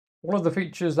One of the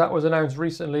features that was announced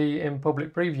recently in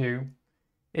public preview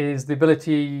is the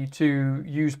ability to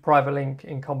use Private Link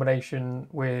in combination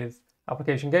with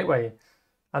Application Gateway.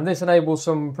 And this enables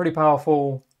some pretty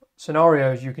powerful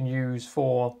scenarios you can use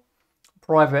for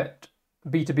private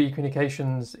B2B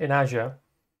communications in Azure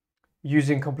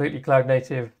using completely cloud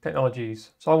native technologies.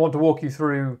 So I want to walk you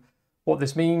through what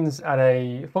this means at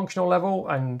a functional level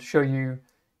and show you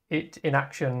it in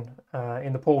action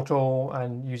in the portal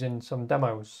and using some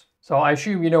demos. So I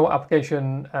assume you know what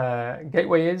Application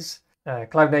Gateway is.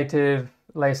 Cloud native,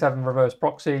 layer 7 reverse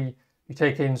proxy. You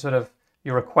take in sort of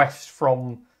your request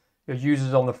from your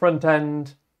users on the front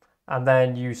end, and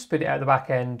then you spit it out the back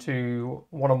end to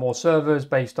one or more servers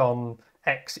based on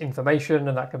X information,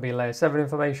 and that can be layer 7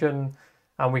 information.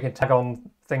 And we can tag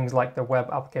on things like the web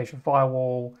application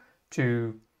firewall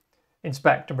to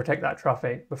inspect and protect that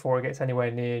traffic before it gets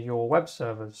anywhere near your web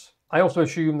servers. I also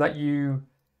assume that you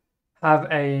have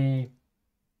a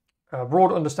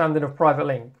broad understanding of Private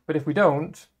Link, but if we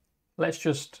don't, let's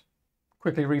just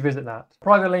quickly revisit that.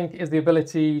 Private Link is the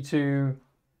ability to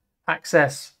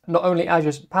access not only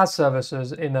Azure PaaS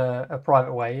services in a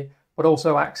private way, but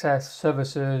also access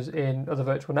services in other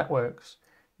virtual networks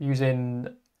using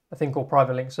a thing called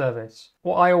Private Link service.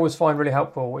 What I always find really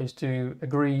helpful is to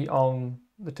agree on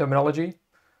the terminology,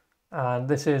 and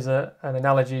this is an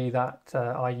analogy that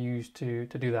I use to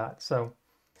do that. So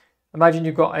imagine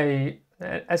you've got an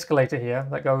escalator here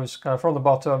that goes kind of from the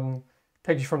bottom,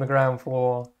 takes you from the ground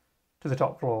floor to the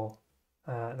top floor.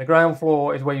 The ground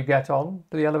floor is where you get on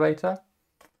to the elevator,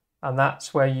 and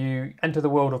that's where you enter the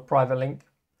world of Private Link.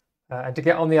 And to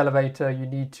get on the elevator, you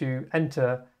need to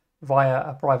enter via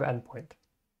a private endpoint.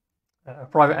 A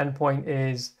private endpoint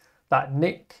is that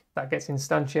NIC that gets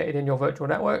instantiated in your virtual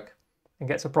network and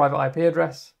gets a private IP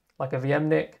address, like a VM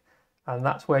NIC, and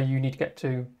that's where you need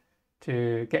to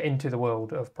get into the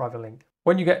world of Private Link.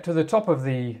 When you get to the top of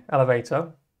the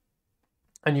elevator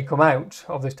and you come out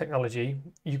of this technology,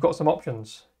 you've got some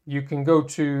options. You can go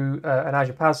to an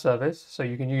Azure PaaS service, so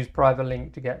you can use Private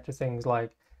Link to get to things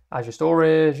like Azure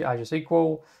Storage, Azure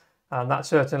SQL, and that's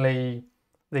certainly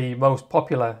the most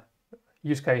popular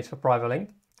use case for Private Link.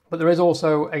 But there is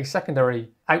also a secondary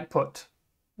output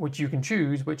which you can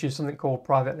choose, which is something called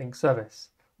Private Link Service,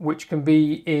 which can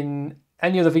be in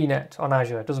any other VNet on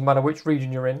Azure. It doesn't matter which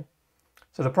region you're in.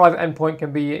 So the private endpoint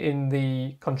can be in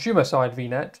the consumer side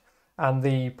VNet, and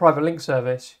the Private Link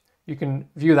service, you can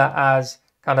view that as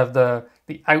kind of the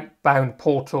outbound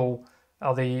portal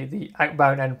or the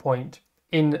outbound endpoint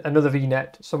in another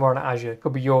VNet somewhere on Azure. It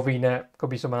could be your VNet, could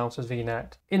be someone else's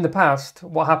VNet. In the past,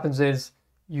 what happens is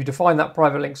you define that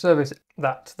Private Link service,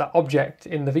 that object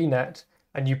in the VNet,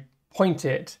 and you point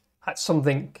it at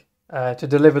something to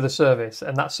deliver the service,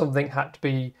 and that something had to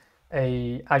be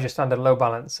a Azure Standard Load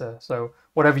Balancer. So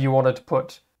whatever you wanted to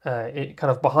put it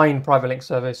kind of behind Private Link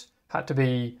service had to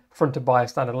be fronted by a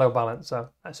standard load balancer.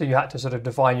 So you had to sort of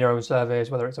define your own service,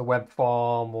 whether it's a web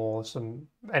farm or some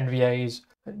NVAs.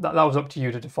 That was up to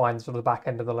you to define sort of the back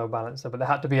end of the load balancer, but there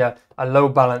had to be a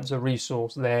load balancer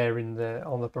resource there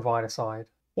on the provider side.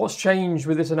 What's changed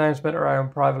with this announcement around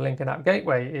Private Link and App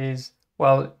Gateway is,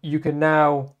 well, you can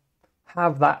now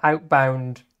have that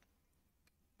outbound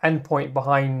endpoint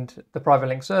behind the Private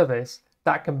Link service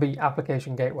that can be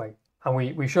Application Gateway. And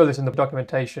we show this in the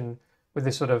documentation with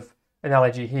this sort of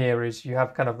analogy here. Is you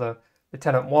have kind of the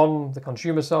tenant one, the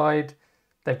consumer side.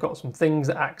 They've got some things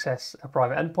that access a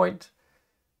private endpoint,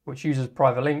 which uses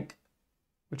Private Link,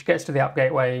 which gets to the App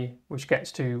Gateway, which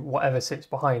gets to whatever sits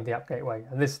behind the App Gateway.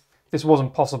 And this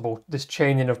wasn't possible. This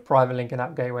chaining of Private Link and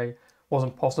App Gateway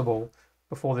wasn't possible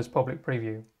before this public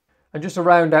preview. And just to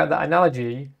round out that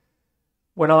analogy,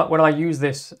 when I use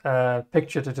this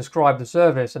picture to describe the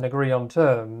service and agree on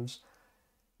terms,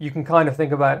 you can kind of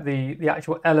think about the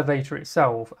actual elevator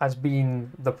itself as being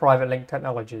the Private Link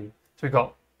technology. So we've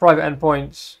got private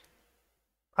endpoints,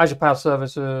 Azure PaaS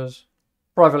services,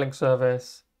 Private Link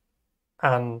service,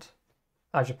 and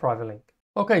Azure Private Link.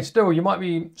 Okay, still you might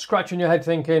be scratching your head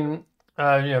thinking,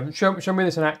 show me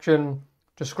this in action,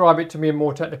 describe it to me in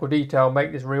more technical detail,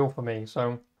 make this real for me.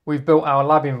 So we've built our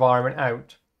lab environment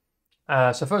out.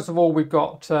 So first of all, we've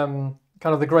got kind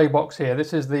of the grey box here.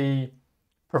 This is the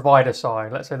provider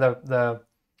side. Let's say the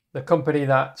company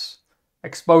that's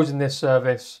exposing this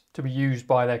service to be used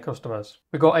by their customers.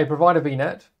 We've got a provider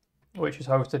VNet, which is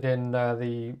hosted in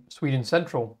the Sweden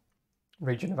Central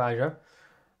region of Azure.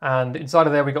 And inside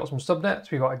of there, we've got some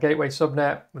subnets. We've got a gateway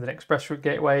subnet with an express route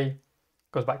gateway,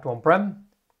 goes back to on-prem.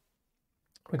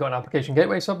 We've got an application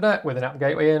gateway subnet with an app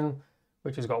gateway in,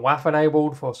 which has got WAF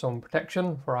enabled for some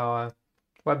protection for our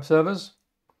web servers.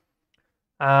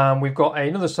 And we've got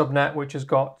another subnet which has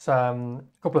got a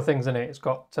couple of things in it. It's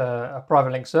got a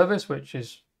private link service, which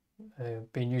is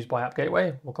being used by App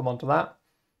Gateway. We'll come on to that.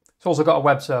 It's also got a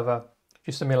web server,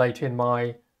 just simulating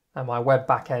my web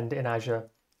backend in Azure.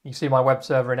 You see my web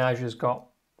server in Azure has got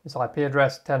this IP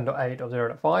address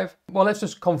 10.8.0.5. Well, let's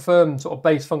just confirm sort of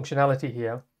base functionality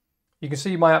here. You can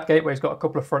see my App Gateway's got a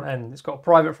couple of front ends. It's got a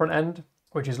private front end,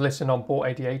 which is listening on port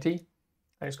 8080,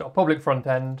 and it's got a public front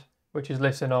end, which is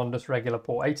listening on just regular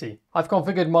port 80. I've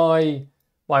configured my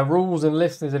rules and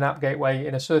listeners in App Gateway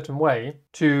in a certain way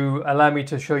to allow me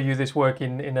to show you this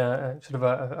working in a sort of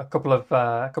a couple of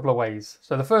ways.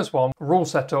 So the first one, rule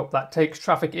setup that takes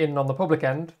traffic in on the public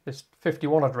end, this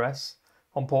 51 address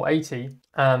on port 80,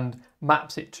 and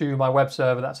maps it to my web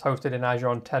server that's hosted in Azure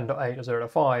on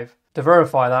 10.8.0.5. To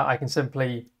verify that, I can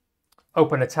simply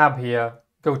open a tab here,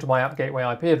 go to my App Gateway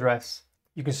IP address.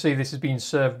 You can see this has been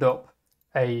served up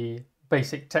a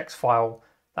basic text file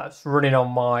that's running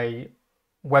on my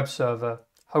web server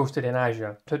hosted in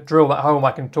Azure. To drill that home,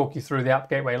 I can talk you through the App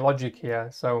Gateway logic here.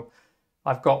 So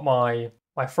I've got my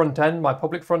front end, my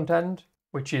public front end,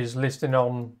 which is listening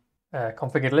on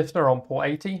configured listener on port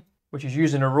 80, which is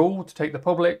using a rule to take the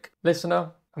public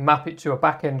listener and map it to a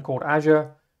backend called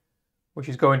Azure, which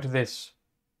is going to this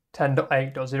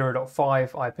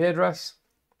 10.8.0.5 IP address.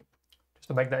 Just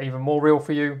to make that even more real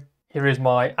for you, here is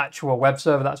my actual web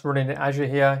server that's running in Azure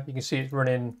here. You can see it's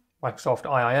running Microsoft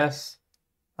IIS,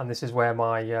 and this is where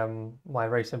my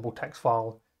very simple text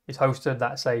file is hosted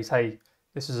that says, hey,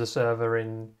 this is a server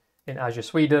in Azure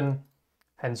Sweden,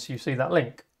 hence you see that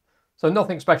link. So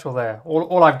nothing special there.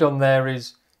 All I've done there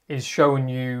is showing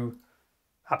you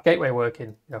App Gateway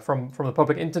working, from the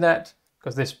public internet,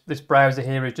 because this browser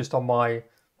here is just on my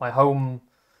home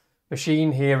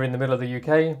machine here in the middle of the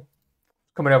UK.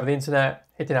 Coming over the internet,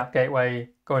 hitting App Gateway,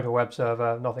 going to a web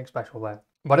server, nothing special there.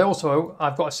 But also,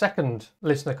 I've got a second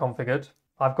listener configured.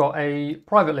 I've got a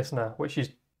private listener, which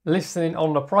is listening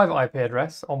on a private IP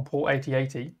address on port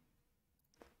 8080.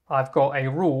 I've got a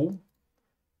rule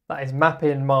that is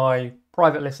mapping my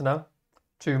private listener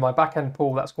to my backend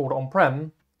pool that's called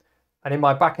on-prem. And in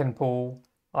my backend pool,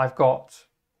 I've got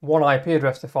one IP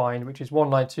address defined, which is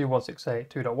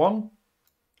 192.168.2.1,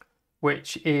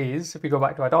 which is, if we go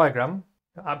back to our diagram,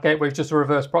 App Gateway is just a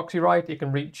reverse proxy, right? It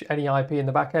can reach any IP in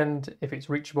the backend if it's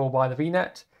reachable by the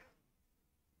VNet.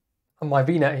 And my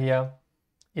VNet here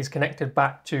is connected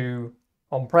back to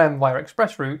on-prem via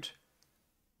express route,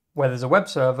 where there's a web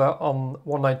server on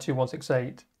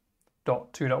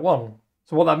 192.168.2.1.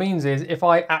 So what that means is if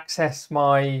I access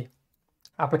my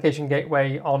application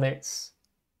gateway on its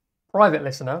private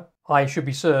listener, I should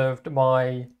be served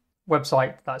my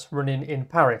website that's running in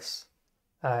Paris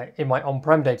in my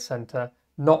on-prem data center,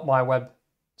 not my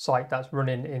website that's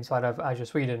running inside of Azure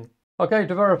Sweden. Okay,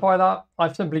 to verify that,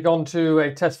 I've simply gone to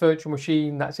a test virtual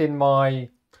machine that's in my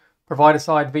provider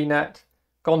side VNet,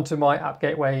 gone to my App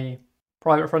Gateway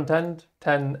private front end,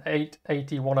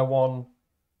 10.8.80.101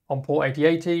 on port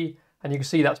 8080, and you can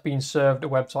see that's being served a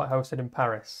website hosted in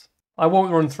Paris. I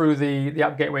won't run through the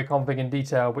App Gateway config in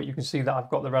detail, but you can see that I've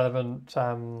got the relevant,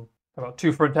 I've got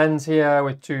two front ends here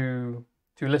with two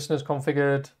listeners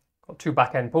configured, got two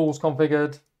backend pools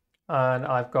configured, and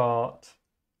I've got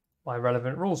my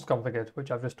relevant rules configured,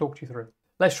 which I've just talked you through.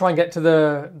 Let's try and get to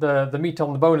the meat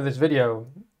on the bone of this video,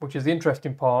 which is the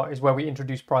interesting part, is where we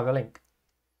introduce Private Link.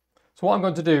 So what I'm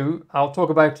going to do, I'll talk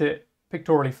about it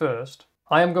pictorially first.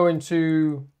 I am going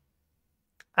to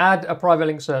add a Private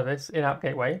Link service in App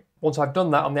Gateway. Once I've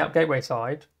done that on the App Gateway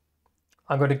side,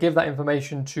 I'm going to give that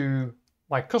information to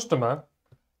my customer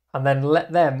and then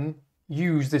let them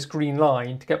use this green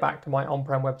line to get back to my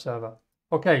on-prem web server.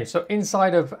 Okay, so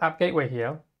inside of App Gateway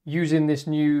here, using this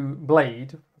new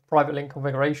blade, Private Link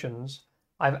configurations,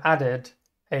 I've added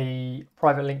a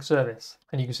Private Link service.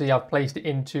 And you can see I've placed it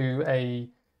into a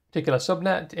particular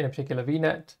subnet in a particular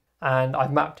VNet, and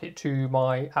I've mapped it to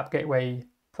my App Gateway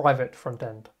private front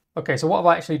end. Okay, so what have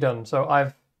I actually done? So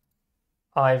I've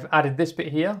added this bit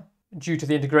here. Due to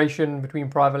the integration between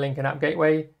Private Link and App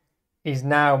Gateway, is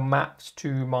now mapped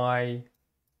to my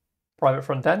private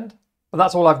front end. But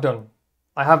that's all I've done.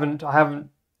 I haven't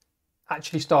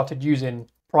actually started using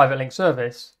Private Link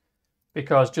service,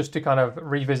 because just to kind of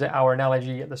revisit our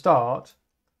analogy at the start,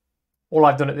 all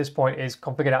I've done at this point is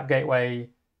configured App Gateway,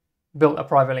 built a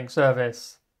Private Link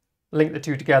service, linked the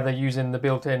two together using the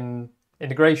built-in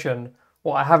integration.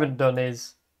 What I haven't done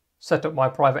is set up my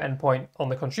private endpoint on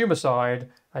the consumer side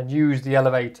and use the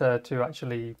elevator to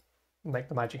actually make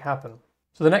the magic happen.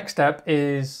 So the next step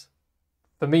is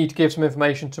for me to give some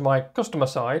information to my customer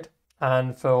side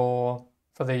and for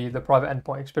the private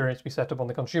endpoint experience we set up on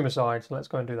the consumer side. So let's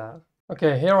go and do that.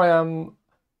 Okay, here I am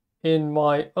in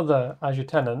my other Azure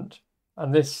tenant,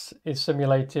 and this is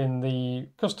simulating the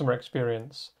customer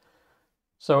experience.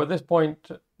 So at this point,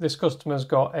 this customer's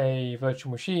got a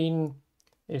virtual machine,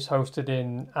 is hosted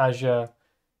in Azure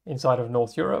inside of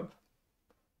North Europe,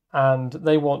 and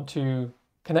they want to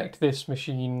connect this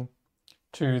machine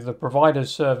to the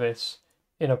provider's service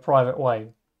in a private way.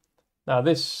 Now,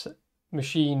 this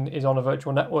machine is on a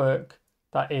virtual network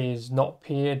that is not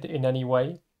peered in any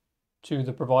way to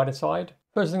the provider side.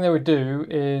 First thing they would do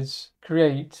is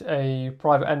create a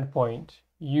private endpoint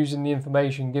using the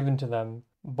information given to them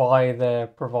by their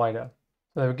provider.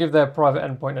 So they would give their private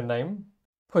endpoint a name,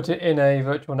 put it in a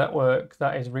virtual network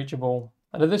that is reachable,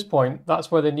 and at this point, that's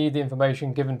where they need the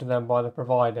information given to them by the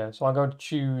provider. So I'm going to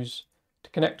choose to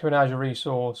connect to an Azure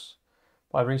resource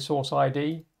by resource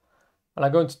ID, and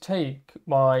I'm going to take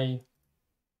my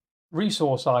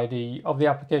resource ID of the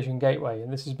application gateway,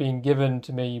 and this is being given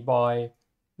to me by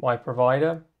my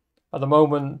provider. At the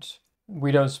moment,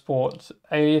 we don't support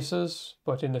aliases,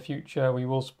 but in the future we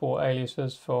will support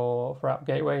aliases for App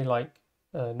Gateway, like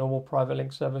a normal private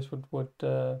link service would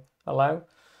allow.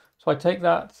 So I take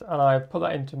that and I put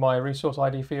that into my resource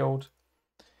ID field.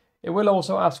 It will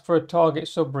also ask for a target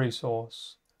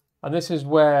sub-resource, and this is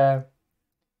where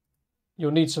you'll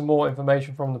need some more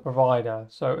information from the provider.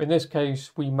 So in this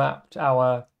case, we mapped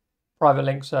our private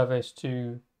link service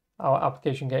to our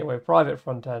application gateway private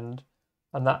front end,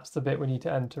 and that's the bit we need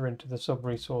to enter into the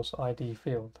sub-resource ID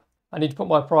field. I need to put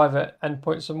my private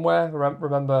endpoint somewhere.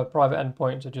 Remember, private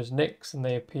endpoints are just NICs and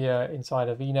they appear inside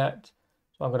a VNet.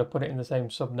 So I'm going to put it in the same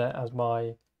subnet as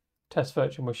my test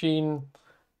virtual machine.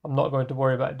 I'm not going to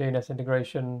worry about DNS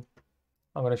integration.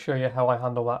 I'm going to show you how I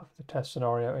handle that for the test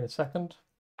scenario in a second.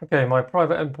 Okay, my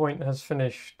private endpoint has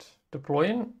finished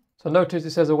deploying. So notice it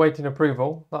says awaiting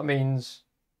approval. That means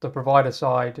the provider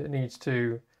side needs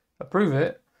to approve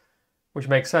it, which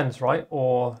makes sense, right?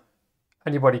 Or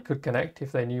anybody could connect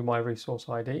if they knew my resource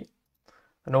ID.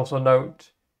 And also note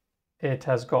it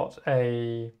has got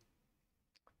a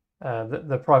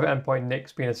the private endpoint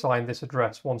NIC's been assigned this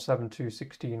address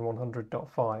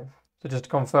 172.16.100.5. So just to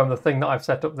confirm, the thing that I've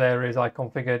set up there is I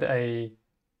configured a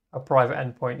private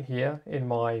endpoint here in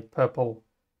my purple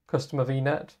customer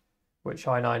VNet, which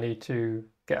I now need to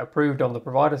get approved on the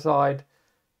provider side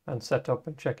and set up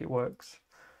and check it works.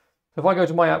 So if I go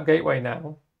to my app gateway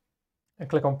now and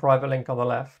click on private link on the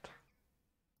left,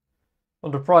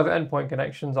 under private endpoint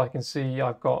connections, I can see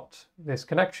I've got this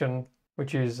connection,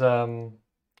 which is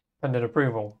pending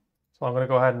approval. So I'm going to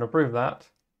go ahead and approve that.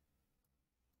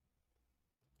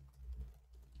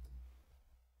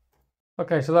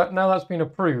 Okay, so now that's been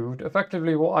approved.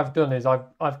 Effectively what I've done is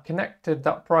I've connected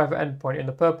that private endpoint in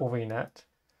the purple VNet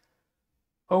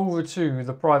over to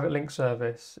the private link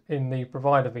service in the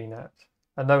provider VNet.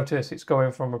 And notice it's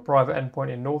going from a private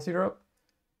endpoint in North Europe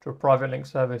to a private link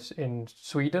service in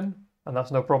Sweden, and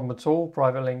that's no problem at all.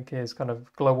 Private link is kind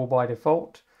of global by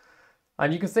default.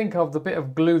 And you can think of the bit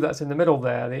of glue that's in the middle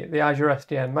there, the Azure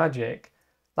SDN magic,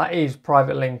 that is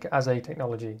private link as a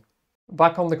technology.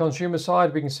 Back on the consumer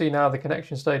side, we can see now the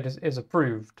connection status is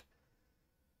approved.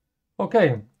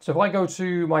 Okay, so if I go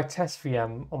to my test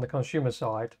VM on the consumer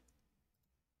side,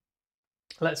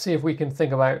 let's see if we can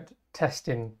think about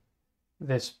testing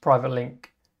this private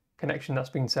link connection that's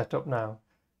been set up now.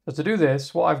 So to do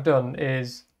this, what I've done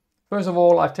is, first of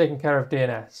all, I've taken care of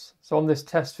DNS. So on this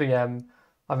test VM,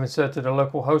 I've inserted a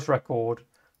local host record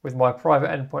with my private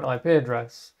endpoint IP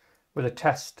address with a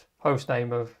test host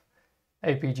name of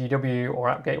APGW or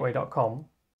appgateway.com.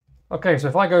 Okay, so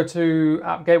if I go to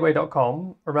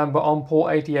appgateway.com, remember on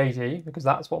port 8080, because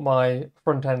that's what my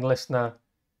front-end listener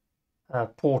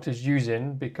port is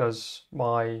using, because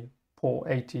my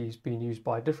port 80 is being used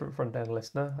by a different front-end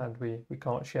listener and we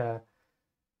can't share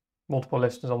multiple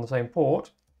listeners on the same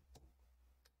port.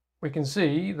 We can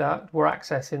see that we're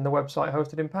accessing the website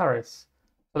hosted in Paris.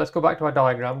 So let's go back to our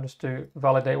diagram just to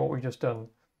validate what we've just done.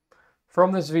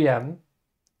 From this VM,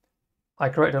 I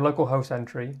created a local host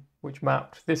entry which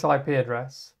mapped this IP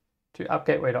address to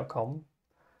appgateway.com.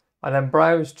 I then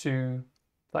browsed to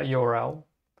that URL,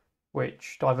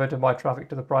 which diverted my traffic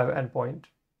to the private endpoint.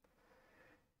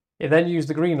 It then used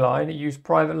the green line. It used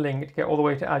private link to get all the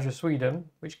way to Azure Sweden,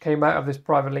 which came out of this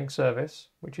private link service,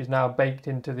 which is now baked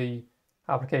into the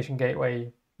application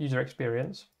gateway user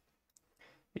experience.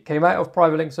 It came out of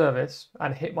private link service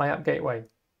and hit my app gateway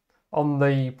on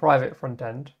the private front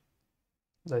end,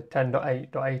 the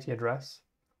 10.8.80 address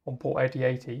on port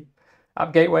 8080.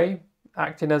 App gateway,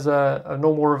 acting as a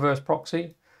normal reverse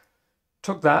proxy,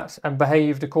 took that and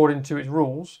behaved according to its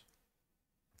rules,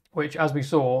 which, as we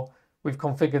saw, we've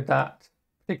configured that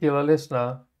particular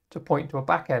listener to point to a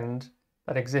backend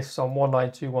that exists on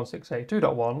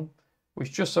 192.168.2.1,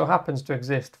 which just so happens to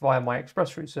exist via my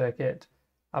express route circuit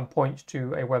and points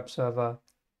to a web server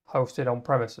hosted on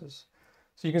premises.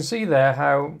 So you can see there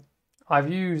how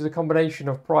I've used the combination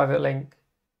of private link,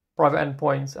 private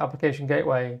endpoints, application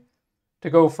gateway to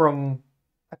go from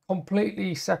a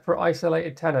completely separate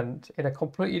isolated tenant in a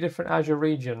completely different Azure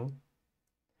region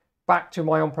back to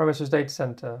my on-premises data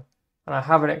center, and I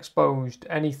haven't exposed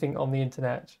anything on the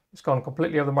internet. It's gone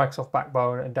completely over the Microsoft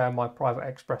backbone and down my private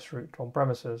express route on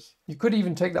premises. You could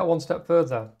even take that one step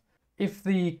further. If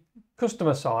the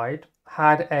customer side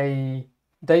had a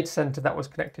data center that was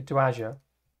connected to Azure,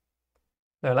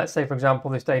 now let's say for example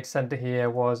this data center here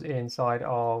was inside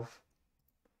of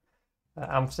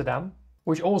Amsterdam,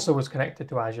 which also was connected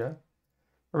to Azure.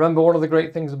 Remember, one of the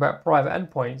great things about private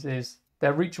endpoints is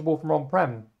they're reachable from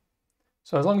on-prem.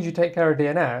 So as long as you take care of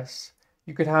DNS,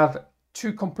 you could have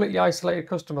two completely isolated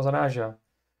customers on Azure,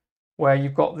 where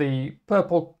you've got the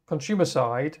purple consumer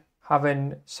side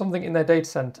having something in their data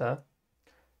center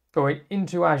going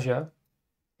into Azure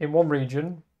in one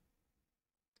region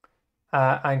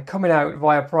and coming out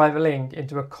via private link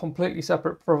into a completely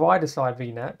separate provider side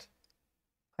VNet,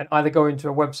 and either go into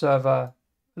a web server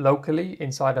locally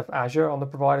inside of Azure on the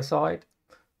provider side,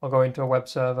 or go into a web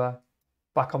server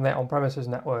back on their on-premises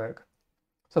network.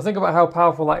 So think about how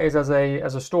powerful that is as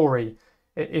a story.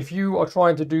 If you are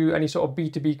trying to do any sort of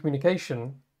B2B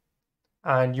communication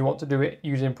and you want to do it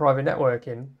using private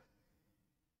networking,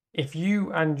 if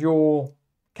you and your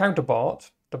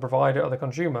counterpart, the provider or the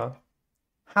consumer,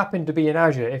 happen to be in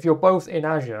Azure, if you're both in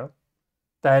Azure,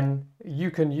 then you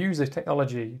can use this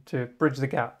technology to bridge the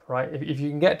gap, right? If you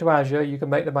can get to Azure, you can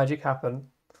make the magic happen.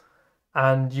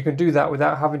 And you can do that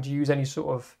without having to use any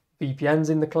sort of VPNs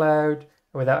in the cloud,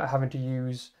 without having to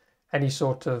use any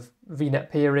sort of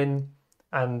VNet peering.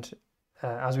 And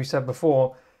as we said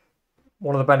before,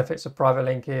 one of the benefits of private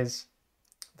link is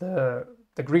the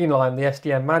green line, the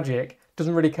SDN magic,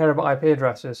 doesn't really care about IP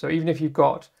addresses. So even if you've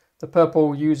got the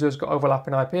purple users got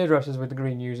overlapping IP addresses with the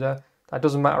green user, that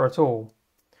doesn't matter at all.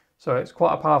 So it's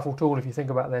quite a powerful tool if you think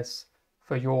about this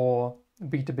for your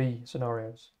B2B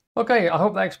scenarios. Okay, I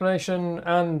hope that explanation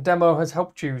and demo has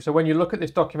helped you. So when you look at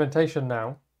this documentation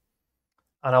now,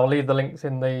 and I'll leave the links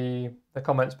in the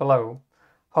comments below,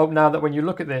 hope now that when you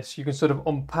look at this, you can sort of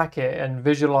unpack it and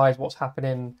visualize what's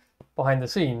happening behind the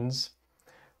scenes.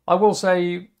 I will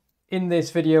say in this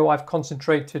video, I've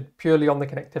concentrated purely on the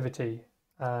connectivity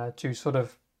to sort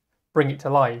of bring it to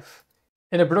life.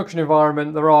 In a production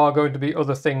environment, there are going to be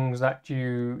other things that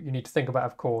you need to think about,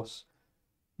 of course.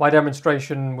 My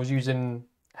demonstration was using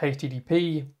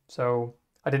HTTP, so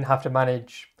I didn't have to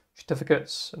manage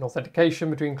certificates and authentication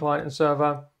between client and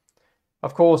server.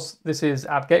 Of course, this is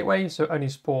App Gateway, so it only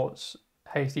supports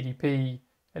HTTP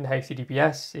and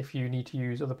HTTPS. If you need to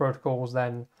use other protocols,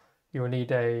 then you will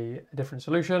need a different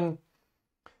solution.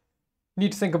 You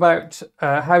need to think about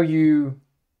how you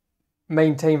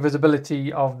maintain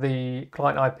visibility of the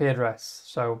client IP address.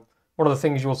 So one of the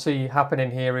things you'll see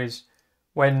happening here is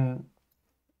when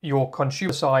your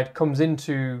consumer side comes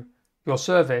into your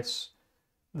service,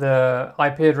 the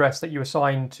IP address that you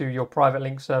assign to your private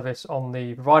link service on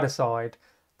the provider side,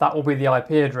 that will be the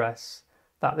IP address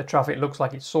that the traffic looks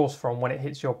like it's sourced from when it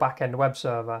hits your backend web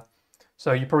server.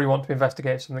 So you probably want to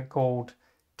investigate something called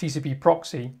TCP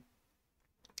proxy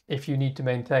if you need to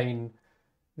maintain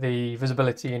the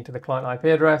visibility into the client IP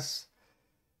address.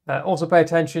 Also pay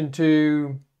attention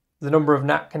to the number of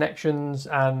NAT connections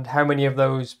and how many of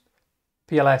those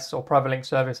PLS or private link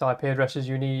service IP addresses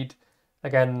you need.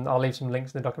 Again, I'll leave some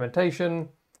links in the documentation.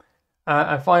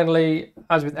 And finally,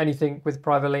 as with anything with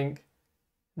private link,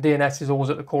 DNS is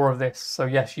always at the core of this. So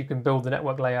yes, you can build the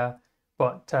network layer,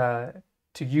 but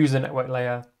to use the network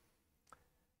layer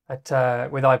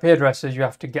with IP addresses, you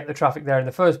have to get the traffic there in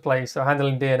the first place. So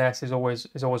handling DNS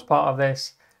is always part of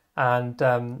this, and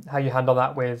how you handle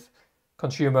that with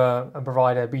consumer and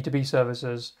provider B2B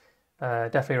services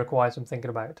definitely requires some thinking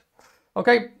about.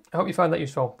 Okay, I hope you found that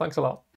useful. Thanks a lot.